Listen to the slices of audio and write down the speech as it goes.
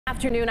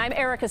Afternoon, I'm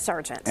Erica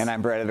Sargent. And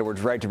I'm Brad Edwards.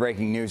 Right to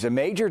breaking news. A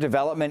major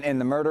development in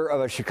the murder of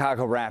a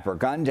Chicago rapper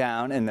gunned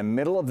down in the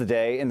middle of the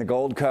day in the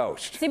Gold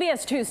Coast.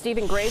 CBS 2's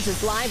Stephen Graves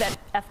is live at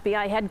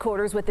FBI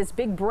headquarters with this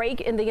big break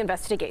in the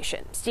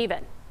investigation.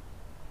 Stephen.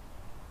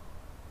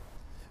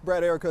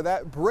 Brad, Erica,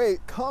 that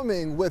break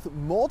coming with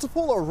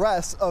multiple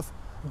arrests of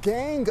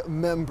gang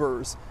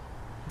members.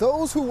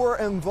 Those who were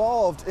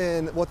involved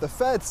in what the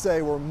feds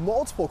say were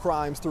multiple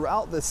crimes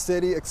throughout the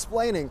city,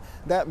 explaining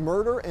that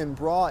murder in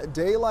broad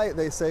daylight,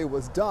 they say,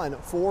 was done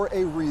for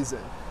a reason.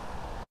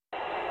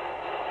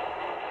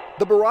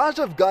 The barrage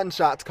of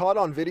gunshots caught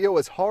on video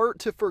is hard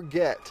to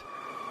forget.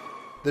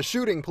 The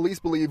shooting, police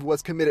believe,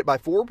 was committed by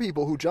 4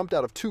 people who jumped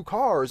out of 2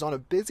 cars on a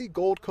busy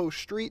Gold Coast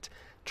street,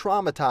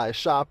 traumatized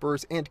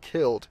shoppers, and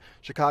killed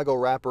Chicago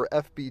rapper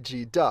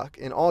FBG Duck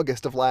in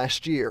August of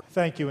last year.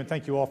 Thank you, and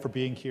thank you all for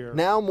being here.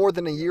 Now, more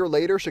than a year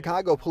later,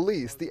 Chicago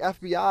police, the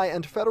FBI,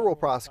 and federal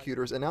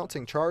prosecutors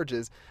announcing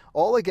charges,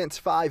 all against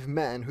 5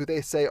 men who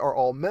they say are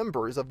all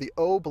members of the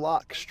O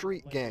Block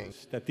street gang.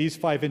 That these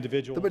 5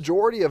 individuals, the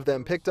majority of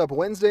them picked up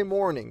Wednesday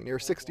morning near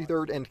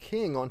 63rd and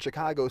King on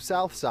Chicago's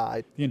south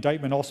side. The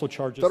indictment also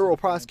charges federal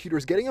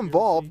prosecutors getting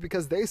involved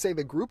because they say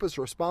the group is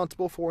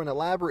responsible for an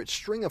elaborate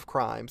string of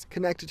crimes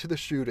connected to the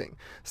shooting.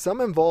 Some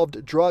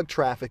involved drug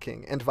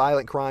trafficking and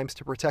violent crimes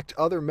to protect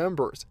other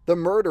members. The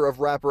murder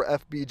of rapper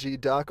FBG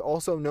Duck,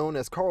 also known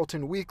as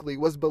Carlton Weekly,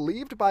 was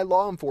believed by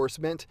law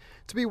enforcement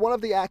to be one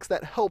of the acts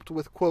that helped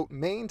with, quote,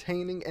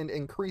 maintaining and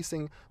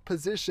increasing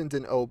positions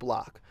in O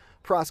Block.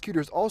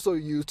 Prosecutors also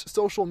used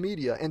social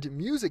media and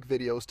music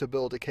videos to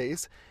build a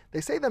case. They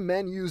say the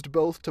men used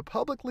both to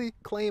publicly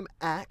claim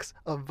acts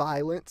of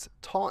violence,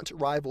 taunt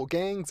rival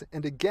gangs,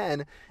 and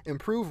again,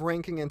 improve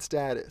ranking and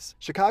status.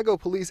 Chicago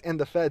police and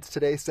the feds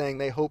today saying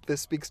they hope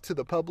this speaks to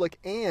the public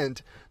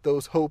and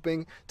those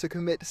hoping to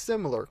commit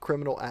similar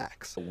criminal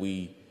acts.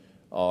 We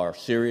are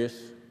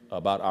serious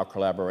about our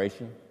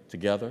collaboration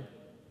together,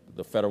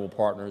 the federal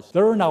partners.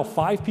 There are now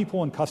 5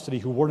 people in custody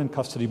who weren't in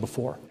custody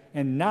before.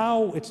 And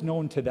now it's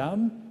known to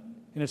them,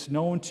 and it's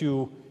known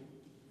to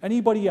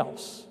anybody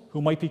else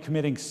who might be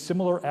committing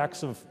similar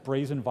acts of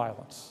brazen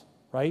violence,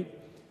 right?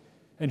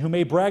 And who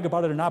may brag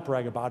about it or not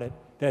brag about it,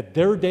 that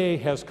their day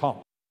has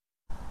come.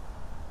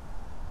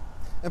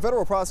 And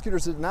federal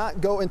prosecutors did not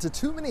go into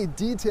too many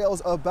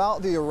details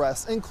about the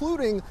arrests,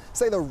 including,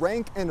 say, the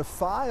rank and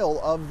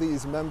file of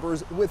these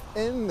members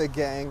within the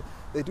gang.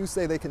 They do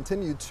say they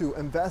continue to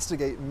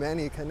investigate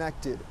many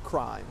connected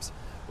crimes.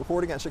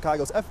 Reporting at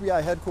Chicago's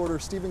FBI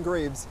headquarters, Stephen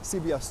Graves,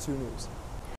 CBS 2 News.